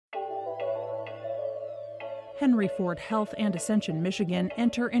Henry Ford Health and Ascension Michigan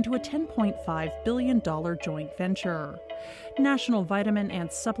enter into a $10.5 billion joint venture. National vitamin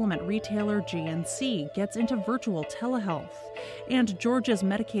and supplement retailer GNC gets into virtual telehealth. And Georgia's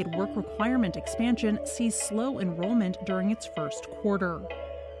Medicaid work requirement expansion sees slow enrollment during its first quarter.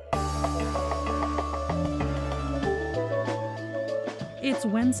 It's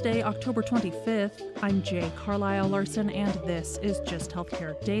Wednesday, October 25th. I'm Jay Carlisle Larson, and this is Just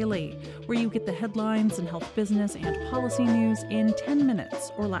Healthcare Daily, where you get the headlines and health business and policy news in 10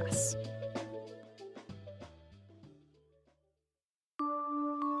 minutes or less.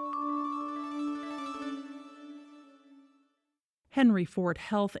 Henry Ford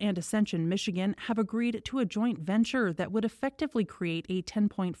Health and Ascension Michigan have agreed to a joint venture that would effectively create a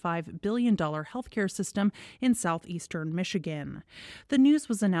 $10.5 billion healthcare system in southeastern Michigan. The news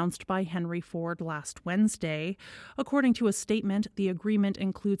was announced by Henry Ford last Wednesday. According to a statement, the agreement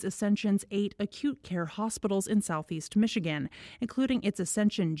includes Ascension's 8 acute care hospitals in southeast Michigan, including its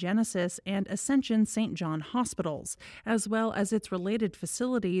Ascension Genesis and Ascension St. John hospitals, as well as its related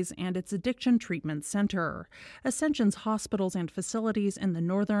facilities and its addiction treatment center. Ascension's hospitals and facilities in the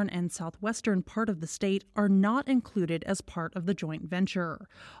northern and southwestern part of the state are not included as part of the joint venture.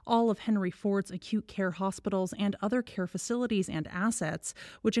 All of Henry Ford's acute care hospitals and other care facilities and assets,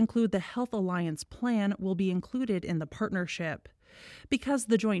 which include the Health Alliance plan, will be included in the partnership. Because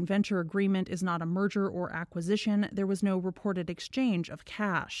the joint venture agreement is not a merger or acquisition, there was no reported exchange of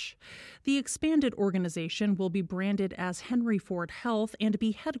cash. The expanded organization will be branded as Henry Ford Health and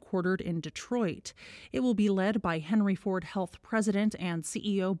be headquartered in Detroit. It will be led by Henry Ford Health President and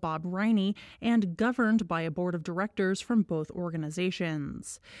CEO Bob Riney and governed by a board of directors from both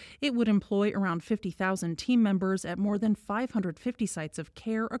organizations. It would employ around 50,000 team members at more than 550 sites of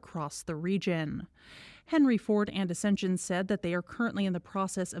care across the region. Henry Ford and Ascension said that they are currently in the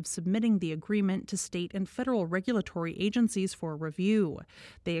process of submitting the agreement to state and federal regulatory agencies for review.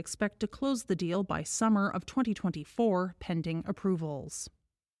 They expect to close the deal by summer of 2024, pending approvals.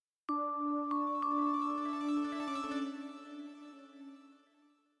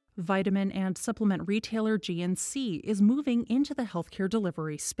 Vitamin and supplement retailer GNC is moving into the healthcare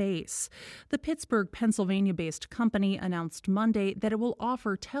delivery space. The Pittsburgh, Pennsylvania-based company announced Monday that it will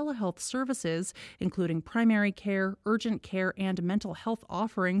offer telehealth services, including primary care, urgent care, and mental health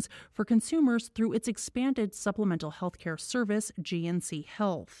offerings for consumers through its expanded supplemental healthcare service, GNC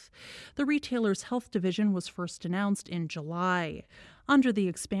Health. The retailer's health division was first announced in July. Under the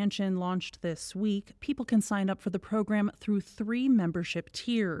expansion launched this week, people can sign up for the program through 3 membership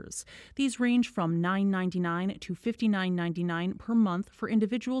tiers. These range from $9.99 to $59.99 per month for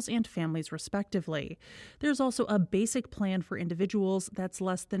individuals and families, respectively. There's also a basic plan for individuals that's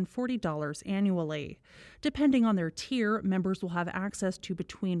less than $40 annually. Depending on their tier, members will have access to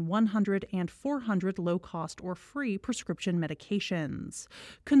between 100 and 400 low-cost or free prescription medications.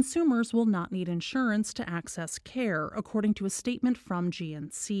 Consumers will not need insurance to access care, according to a statement from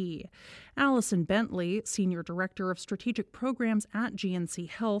GNC. Allison Bentley, Senior Director of Strategic Programs at GNC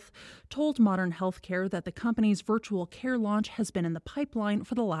Health, told Modern Healthcare that the company's virtual care launch has been in the pipeline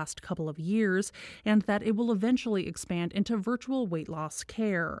for the last couple of years and that it will eventually expand into virtual weight loss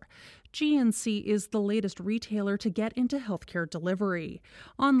care. GNC is the latest retailer to get into healthcare delivery.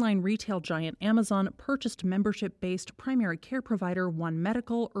 Online retail giant Amazon purchased membership-based primary care provider One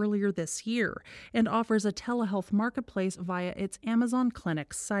Medical earlier this year and offers a telehealth marketplace via its Amazon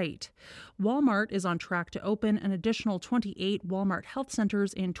Clinic site. Walmart is on track to open an additional 28 Walmart Health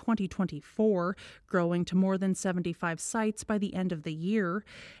Centers in 2024, growing to more than 75 sites by the end of the year.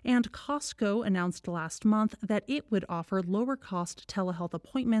 And Costco announced last month that it would offer lower-cost telehealth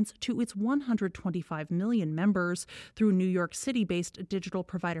appointments to its 125 million members through New York City-based digital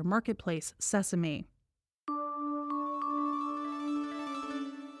provider marketplace Sesame.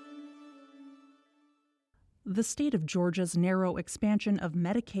 The state of Georgia's narrow expansion of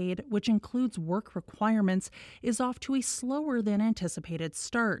Medicaid, which includes work requirements, is off to a slower than anticipated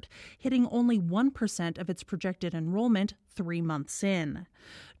start, hitting only 1% of its projected enrollment 3 months in.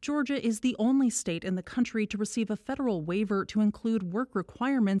 Georgia is the only state in the country to receive a federal waiver to include work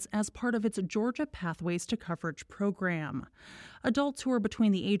requirements as part of its Georgia Pathways to Coverage program. Adults who are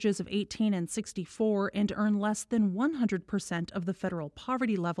between the ages of 18 and 64 and earn less than 100% of the federal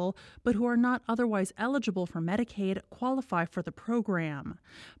poverty level, but who are not otherwise eligible for Medicaid, qualify for the program.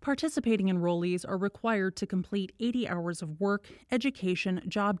 Participating enrollees are required to complete 80 hours of work, education,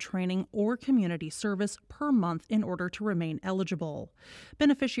 job training, or community service per month in order to remain eligible.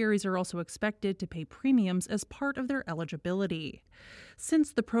 Beneficiaries are also expected to pay premiums as part of their eligibility.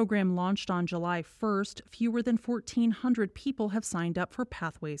 Since the program launched on July 1st, fewer than 1,400 people have signed up for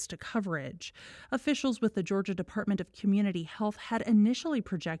pathways to coverage. Officials with the Georgia Department of Community Health had initially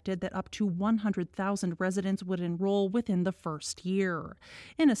projected that up to 100,000 residents would enroll within the first year.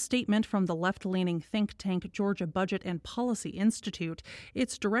 In a statement from the left-leaning think tank Georgia Budget and Policy Institute,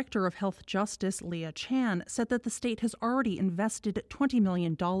 its Director of Health Justice, Leah Chan, said that the state has already invested $20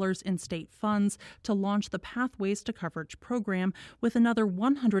 million in state funds to launch the Pathways to Coverage program, with another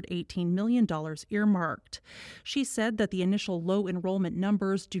 $118 million earmarked. She said that the initial low enrollment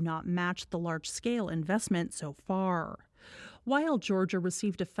numbers do not match the large-scale investment so far. While Georgia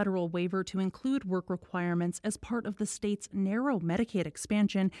received a federal waiver to include work requirements as part of the state's narrow Medicaid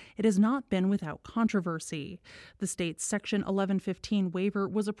expansion, it has not been without controversy. The state's Section 1115 waiver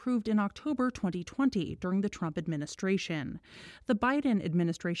was approved in October 2020 during the Trump administration. The Biden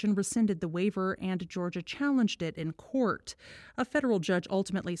administration rescinded the waiver, and Georgia challenged it in court. A federal judge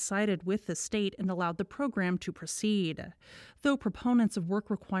ultimately sided with the state and allowed the program to proceed. Though proponents of work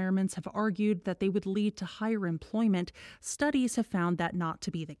requirements have argued that they would lead to higher employment, studies have found that not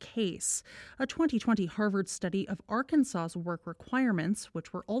to be the case. A 2020 Harvard study of Arkansas's work requirements,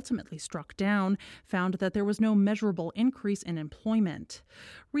 which were ultimately struck down, found that there was no measurable increase in employment.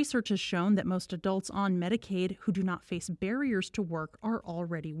 Research has shown that most adults on Medicaid who do not face barriers to work are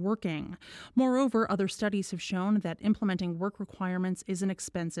already working. Moreover, other studies have shown that implementing work requirements is an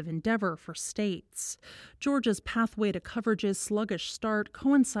expensive endeavor for states. Georgia's pathway to coverage's sluggish start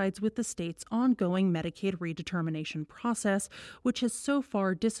coincides with the state's ongoing Medicaid redetermination process, which has so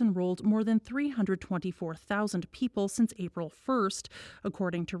far disenrolled more than 324,000 people since April 1st,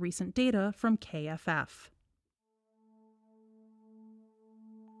 according to recent data from KFF.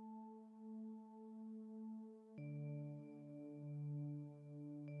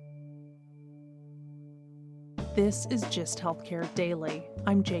 This is Gist Healthcare Daily.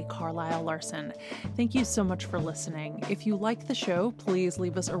 I'm Jay Carlisle Larson. Thank you so much for listening. If you like the show, please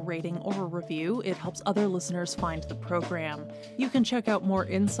leave us a rating or a review. It helps other listeners find the program. You can check out more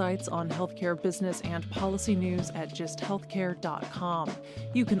insights on healthcare business and policy news at gisthealthcare.com.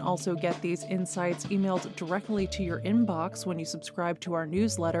 You can also get these insights emailed directly to your inbox when you subscribe to our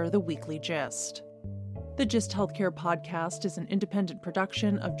newsletter, The Weekly Gist. The Gist Healthcare podcast is an independent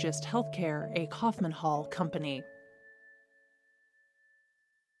production of Gist Healthcare, a Kaufman Hall company.